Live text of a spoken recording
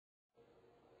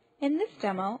In this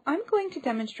demo, I'm going to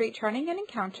demonstrate charting an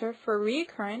encounter for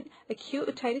recurrent acute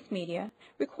otitis media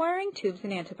requiring tubes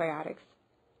and antibiotics.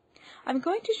 I'm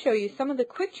going to show you some of the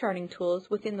quick charting tools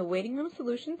within the waiting room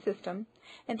solution system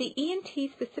and the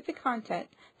ENT specific content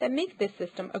that make this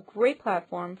system a great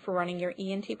platform for running your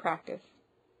ENT practice.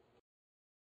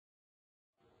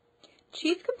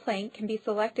 Chief complaint can be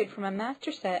selected from a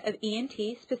master set of ENT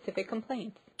specific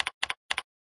complaints.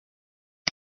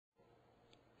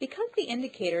 Because the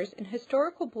indicators and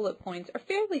historical bullet points are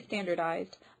fairly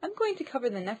standardized, I'm going to cover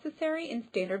the necessary and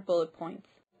standard bullet points.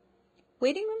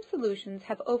 Waiting room solutions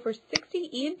have over 60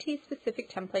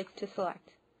 ENT-specific templates to select.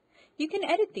 You can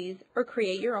edit these or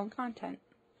create your own content.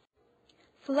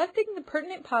 Selecting the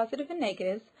pertinent positive and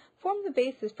negatives form the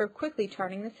basis for quickly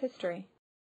charting this history.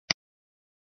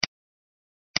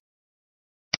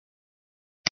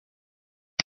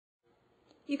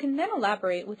 You can then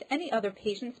elaborate with any other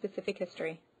patient-specific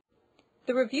history.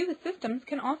 The review of systems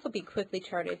can also be quickly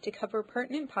charted to cover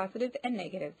pertinent positives and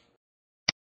negatives.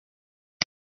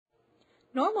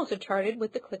 Normals are charted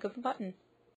with the click of a button.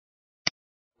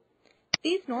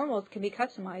 These normals can be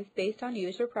customized based on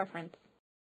user preference.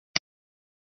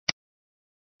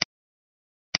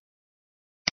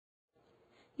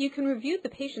 You can review the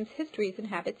patient's histories and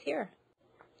habits here.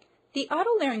 The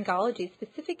Otolaryngology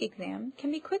specific exam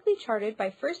can be quickly charted by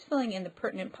first filling in the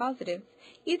pertinent positives,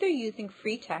 either using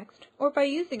free text or by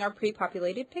using our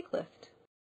pre-populated pick list.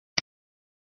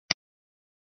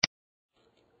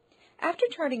 After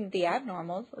charting the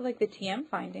abnormals, like the TM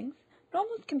findings,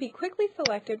 normals can be quickly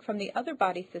selected from the other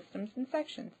body systems and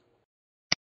sections.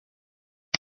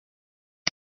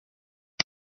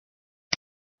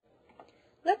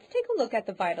 Let's take a look at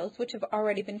the vitals, which have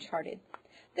already been charted.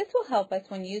 This will help us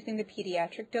when using the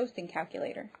pediatric dosing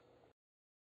calculator.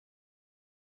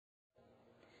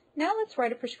 Now let's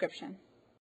write a prescription.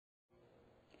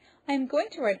 I am going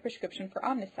to write a prescription for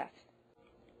Omnicef.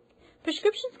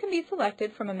 Prescriptions can be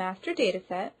selected from a master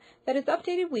dataset that is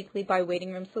updated weekly by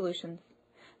Waiting Room Solutions.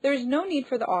 There is no need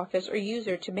for the office or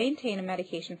user to maintain a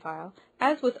medication file,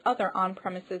 as with other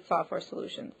on-premises software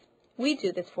solutions. We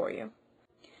do this for you.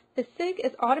 The SIG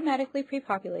is automatically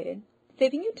pre-populated,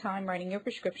 saving you time writing your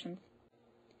prescriptions.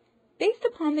 Based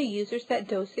upon the user set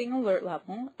dosing alert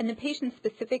level and the patient's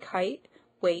specific height,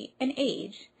 weight, and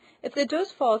age, if the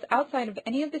dose falls outside of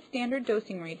any of the standard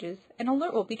dosing ranges, an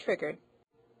alert will be triggered.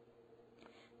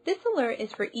 This alert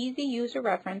is for easy user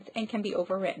reference and can be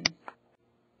overwritten.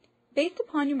 Based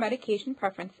upon your medication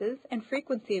preferences and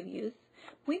frequency of use,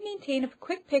 we maintain a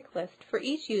quick pick list for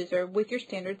each user with your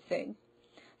standard SIG.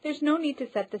 There's no need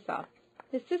to set this up.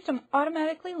 The system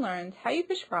automatically learns how you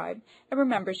prescribe and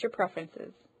remembers your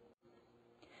preferences.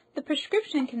 The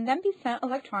prescription can then be sent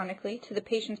electronically to the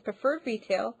patient's preferred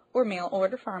retail or mail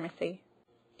order pharmacy.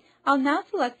 I'll now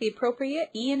select the appropriate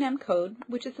E&M code,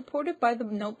 which is supported by the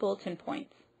note bulletin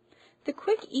points. The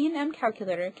quick E&M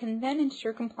calculator can then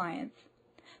ensure compliance.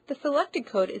 The selected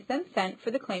code is then sent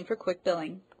for the claim for quick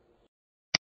billing.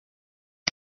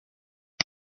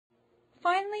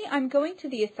 Finally, I'm going to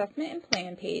the Assessment and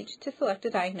Plan page to select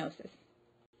a diagnosis.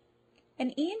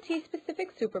 An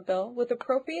ENT-specific superbill with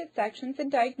appropriate sections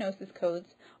and diagnosis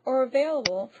codes are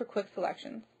available for quick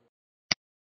selections.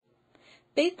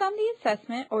 Based on the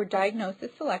assessment or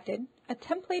diagnosis selected, a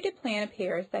templated plan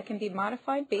appears that can be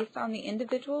modified based on the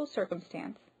individual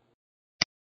circumstance.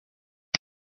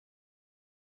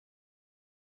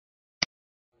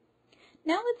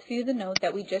 Now let's view the note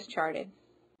that we just charted.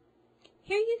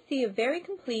 Here you see a very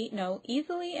complete note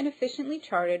easily and efficiently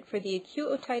charted for the acute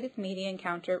otitis media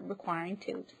encounter requiring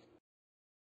tubes.